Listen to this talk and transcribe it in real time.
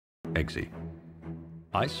Eggsy,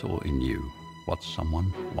 I saw in you what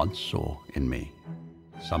someone once saw in me.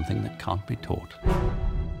 Something that can't be taught.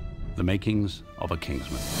 The makings of a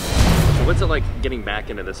Kingsman. So what's it like getting back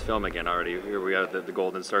into this film again already? Here we are at the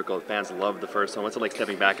Golden Circle. Fans loved the first one. What's it like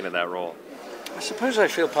stepping back into that role? I suppose I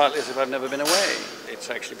feel partly as if I've never been away. It's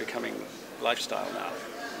actually becoming lifestyle now.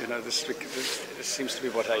 You know, this seems to be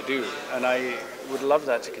what I do, and I would love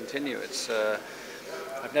that to continue.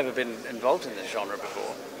 I've never been involved in this genre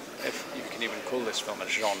before, if you can even call this film a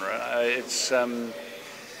genre.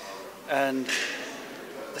 And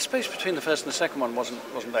the space between the first and the second one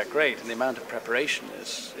wasn't that great, and the amount of preparation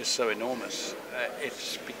is so enormous.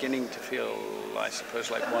 It's beginning to feel, I suppose,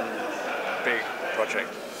 like one big project.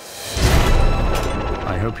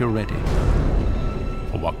 I hope you're ready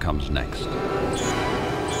for what comes next.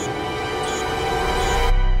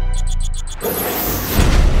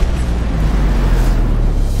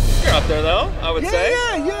 You're up there, though, I would say.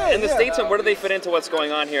 Yeah. And the Statesman, where do they fit into what's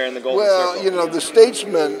going on here in the Golden Circle? Well, you know, the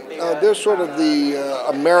Statesmen, they're sort of the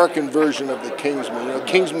American version of the Kingsmen. You know,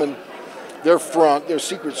 Kingsmen, they're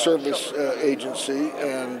Secret Service agency,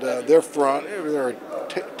 and they're a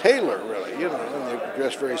tailor, really, you know, and they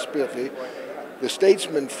dress very spiffy. The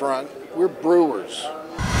Statesmen front, we're brewers.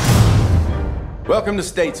 Welcome to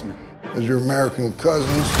Statesman. As your American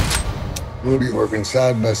cousins, we'll be working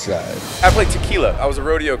side by side. I played tequila. I was a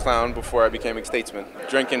rodeo clown before I became a statesman.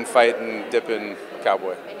 Drinking, fighting, dipping,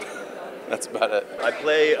 cowboy. That's about it. I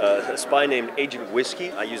play a spy named Agent Whiskey.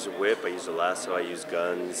 I use a whip, I use a lasso, I use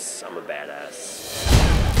guns. I'm a badass.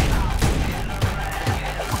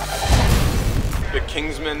 The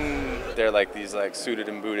Kingsmen, they're like these like suited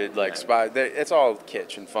and booted like spies. It's all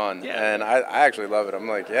kitsch and fun, and I actually love it. I'm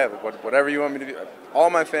like, yeah, whatever you want me to do. All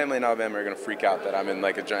my family in Alabama are gonna freak out that I'm in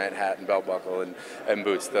like a giant hat and belt buckle and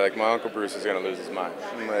boots. They're like, my Uncle Bruce is gonna lose his mind.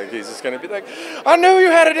 I'm like, he's just gonna be like, I knew you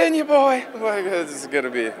had it in you, boy. I'm like, it's gonna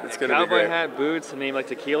be great. Cowboy hat, boots, a name like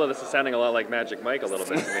tequila. This is sounding a lot like Magic Mike a little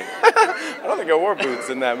bit to me. I don't think I wore boots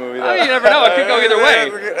in that movie, though. Oh, you never know. It could go either way.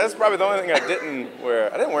 That's probably the only thing I didn't wear.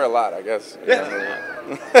 I didn't wear a lot, I guess.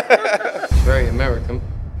 Very American.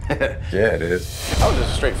 Yeah, it is. I was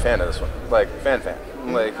just a straight fan of this one, like fan.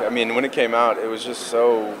 Like, I mean, when it came out, it was just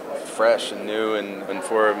so fresh and new, and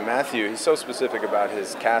for Matthew, he's so specific about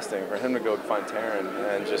his casting. For him to go find Taron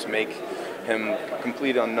and just make him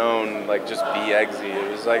complete unknown, like just be Eggsy, it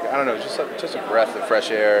was like, I don't know, just a breath of fresh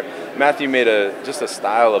air. Matthew made just a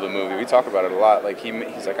style of a movie. We talk about it a lot. Like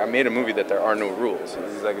he's like, I made a movie that there are no rules.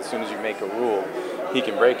 He's like, as soon as you make a rule, he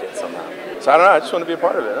can break it somehow. So I don't know, I just want to be a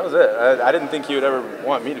part of it. That was it. I didn't think he would ever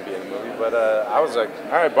want me to be in the movie, but I was like,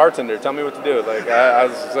 all right, bartender, tell me what to do. Like I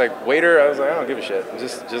was just like, waiter, I was like, I don't give a shit.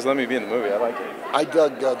 Just let me be in the movie. I like it. I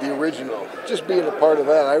dug the original. Just being a part of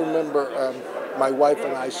that, I remember my wife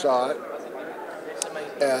and I saw it,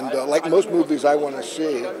 and like most movies I want to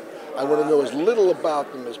see, I want to know as little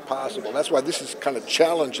about them as possible. That's why this is kind of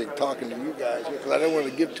challenging talking to you guys, because I don't want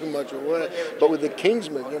to give too much away. But with the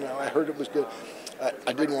Kingsman, you know, I heard it was good.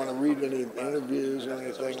 I didn't want to read any interviews or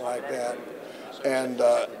anything like that. And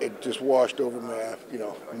it just washed over me. You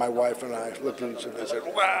know, my wife and I looked at each other and said,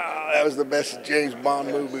 wow, that was the best James Bond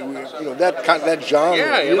movie. That genre.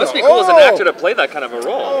 Yeah, it must be cool as an actor to play that kind of a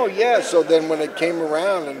role. Oh, yeah. So then when it came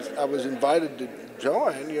around and I was invited to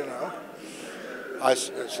join, you know, I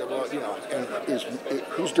said, well, you know, and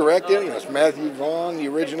who's directing? You know, it's Matthew Vaughn, the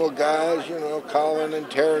original guys, you know, Colin and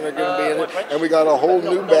Taron are going to be in it. And we got a whole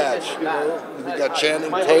new batch, you know. We got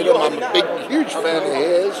Channing Tatum. I'm a huge fan of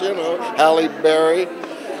his, you know. Halle Berry.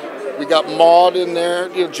 We got Maude in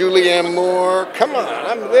there, you know, Julianne Moore. Come on,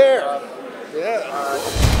 I'm there. Yeah.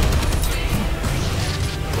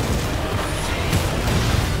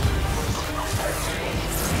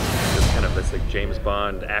 It's like James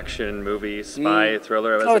Bond action movie, spy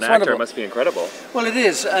thriller. As an actor, wonderful. It must be incredible. Well, it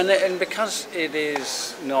is, and because it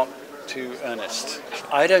is not too earnest,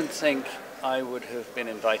 I don't think I would have been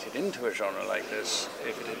invited into a genre like this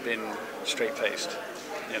if it had been straight-faced.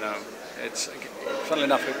 You know, it's funnily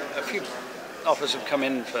enough, a few offers have come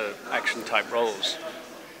in for action-type roles,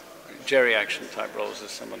 Jerry action-type roles, as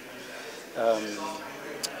someone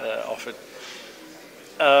offered.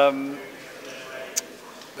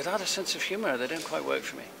 Without a sense of humor, they don't quite work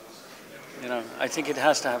for me. You know, I think it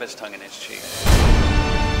has to have its tongue in its cheek.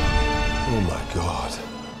 Oh my God.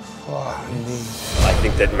 I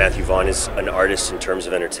think that Matthew Vaughn is an artist in terms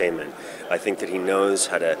of entertainment. I think that he knows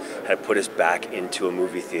how to put us back into a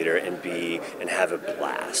movie theater and have a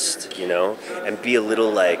blast, you know, and be a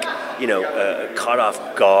little like, you know, caught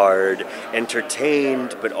off guard,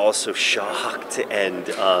 entertained, but also shocked and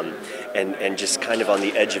just kind of on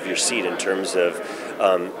the edge of your seat in terms of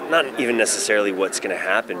not even necessarily what's going to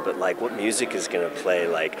happen, but like what music is going to play,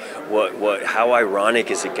 like how ironic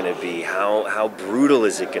is it going to be, how brutal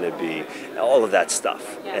is it going to be, all of that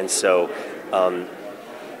stuff. And so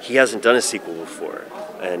he hasn't done a sequel before,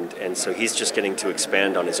 and so he's just getting to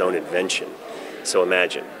expand on his own invention. So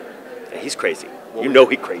imagine, he's crazy. You know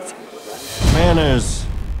he's crazy. Manners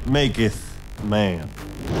maketh man.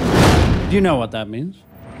 Do you know what that means?